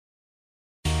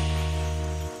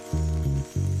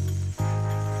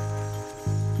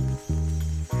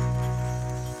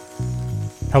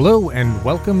Hello and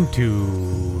welcome to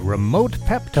Remote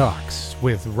Pep Talks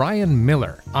with Ryan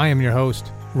Miller. I am your host,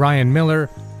 Ryan Miller,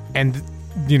 and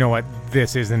you know what?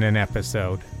 This isn't an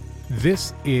episode.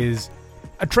 This is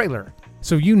a trailer,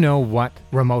 so you know what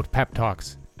Remote Pep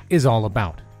Talks is all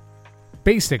about.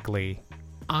 Basically,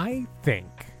 I think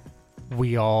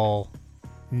we all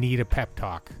need a pep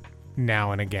talk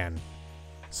now and again.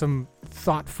 Some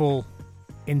thoughtful,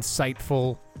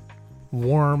 insightful,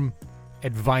 warm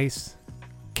advice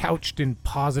couched in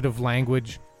positive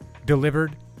language,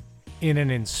 delivered in an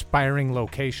inspiring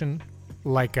location,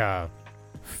 like a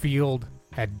field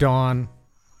at dawn,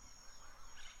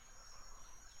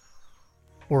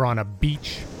 or on a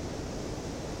beach,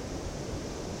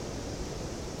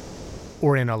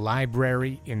 or in a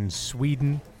library in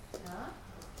Sweden.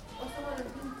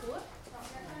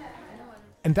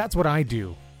 And that's what I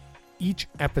do each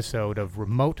episode of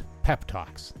Remote Pep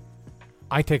Talks.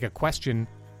 I take a question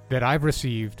that I've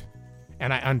received,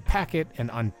 and I unpack it and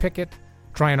unpick it,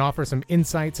 try and offer some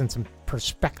insights and some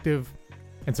perspective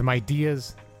and some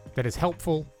ideas that is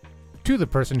helpful to the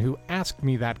person who asked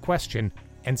me that question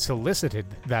and solicited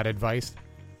that advice,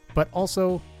 but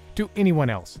also to anyone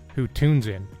else who tunes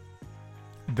in.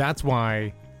 That's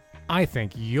why I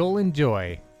think you'll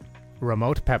enjoy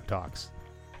Remote Pep Talks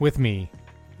with me,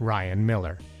 Ryan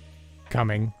Miller,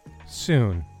 coming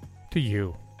soon to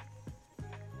you.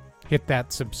 Hit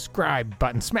that subscribe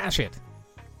button. Smash it.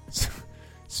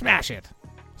 Smash it.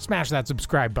 Smash that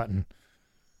subscribe button.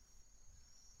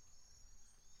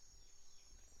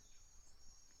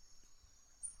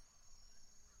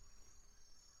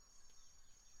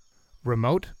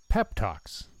 Remote Pep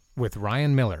Talks with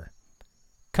Ryan Miller.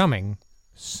 Coming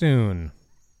soon.